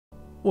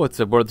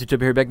What's up, world?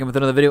 YouTube here, back in with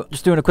another video.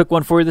 Just doing a quick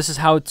one for you. This is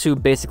how to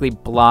basically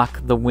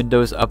block the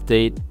Windows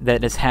update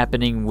that is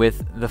happening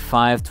with the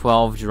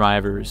 512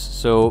 drivers.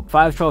 So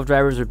 512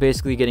 drivers are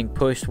basically getting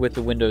pushed with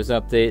the Windows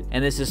update,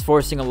 and this is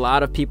forcing a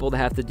lot of people to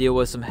have to deal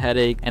with some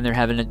headache, and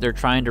they're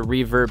trying to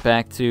revert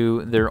back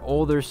to their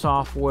older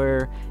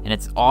software, and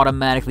it's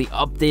automatically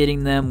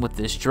updating them with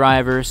this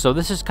driver. So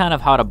this is kind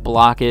of how to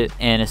block it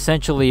and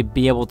essentially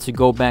be able to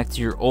go back to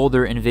your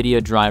older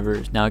Nvidia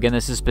drivers. Now again,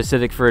 this is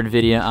specific for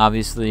Nvidia,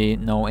 obviously.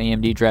 No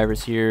AMD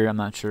drivers here. I'm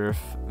not sure if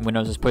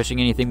Windows is pushing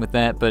anything with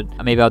that, but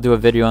maybe I'll do a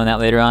video on that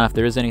later on if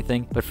there is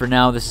anything. But for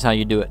now, this is how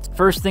you do it.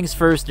 First things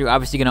first, you're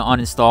obviously going to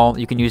uninstall.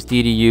 You can use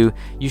DDU.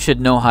 You should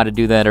know how to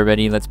do that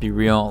already. Let's be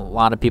real. A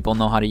lot of people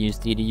know how to use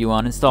DDU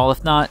uninstall.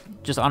 If not,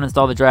 just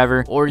uninstall the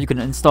driver, or you can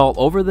install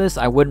over this.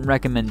 I wouldn't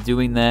recommend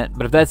doing that,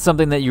 but if that's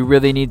something that you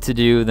really need to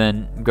do,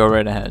 then go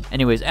right ahead.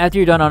 Anyways, after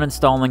you're done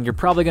uninstalling, you're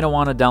probably going to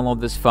want to download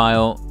this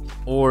file,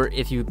 or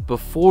if you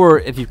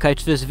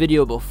catch this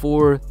video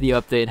before the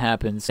update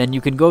happens, then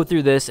you can go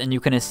through this and you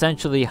can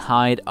essentially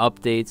hide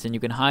updates, and you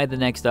can hide the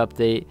next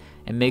update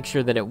and make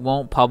sure that it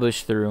won't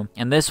publish through,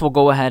 and this will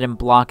go ahead and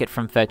block it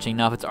from fetching.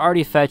 Now if it's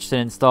already fetched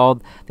and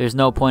installed, there's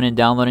no point in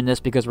downloading this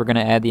because we're going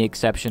to add the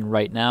exception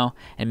right now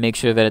and make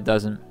sure that it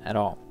doesn't at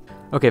all.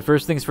 Okay,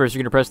 first things first, you're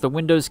going to press the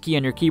Windows key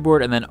on your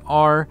keyboard and then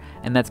R,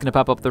 and that's going to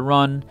pop up the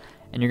run,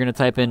 and you're going to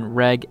type in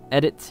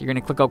regedit. You're going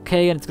to click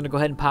OK, and it's going to go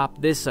ahead and pop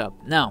this up.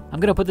 Now, I'm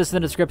going to put this in the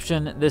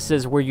description. This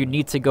is where you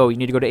need to go. You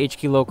need to go to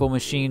HKEY local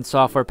machine,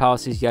 software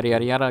policies, yada,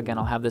 yada, yada. Again,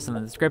 I'll have this in the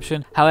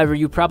description. However,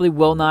 you probably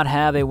will not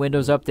have a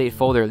Windows Update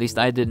folder. At least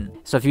I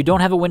didn't. So if you don't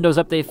have a Windows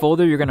Update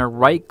folder, you're going to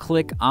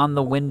right-click on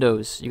the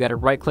Windows. You got to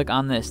right-click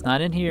on this.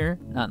 Not in here,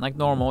 not like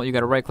normal. You got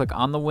to right-click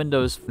on the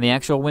Windows, from the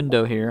actual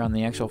window here, on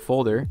the actual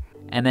folder,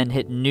 and then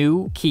hit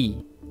New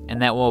Key. And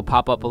that will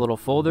pop up a little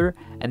folder,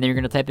 and then you're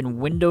going to type in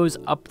Windows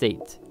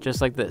Update, just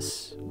like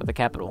this, with a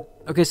capital.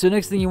 Okay, so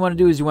next thing you want to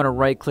do is you want to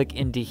right-click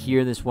into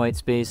here, this white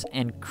space,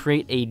 and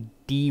create a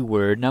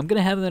DWord. Now, I'm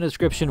going to have in the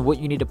description what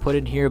you need to put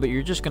in here, but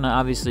you're just going to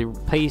obviously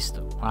paste,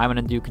 I'm going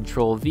to do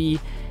Control-V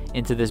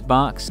into this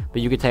box,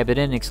 but you could type it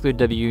in,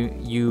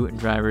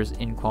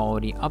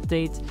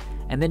 ExcludeWUDriversInQualityUpdate,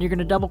 and then you're going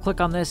to double-click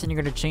on this, and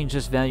you're going to change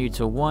this value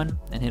to 1,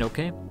 and hit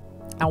OK.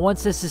 Now,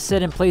 once this is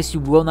set in place,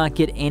 you will not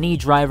get any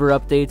driver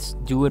updates.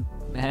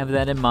 Have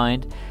that in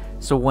mind.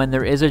 So when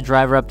there is a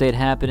driver update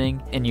happening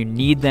and you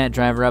need that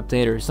driver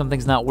update, or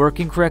something's not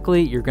working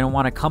correctly, you're going to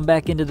want to come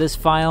back into this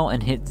file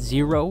and hit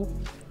 0,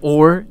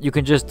 or you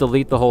can just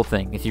delete the whole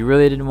thing. If you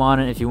really didn't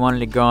want it, if you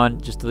wanted it gone,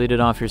 just delete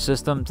it off your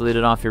system, delete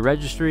it off your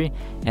registry,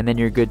 and then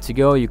you're good to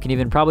go. You can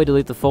even probably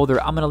delete the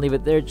folder. I'm going to leave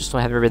it there just so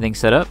I have everything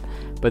set up,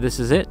 but this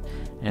is it,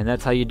 and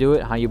that's how you do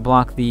it, how you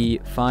block the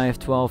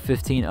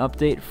 512.15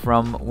 update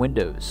from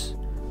Windows.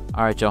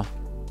 Alright, y'all,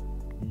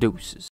 deuces.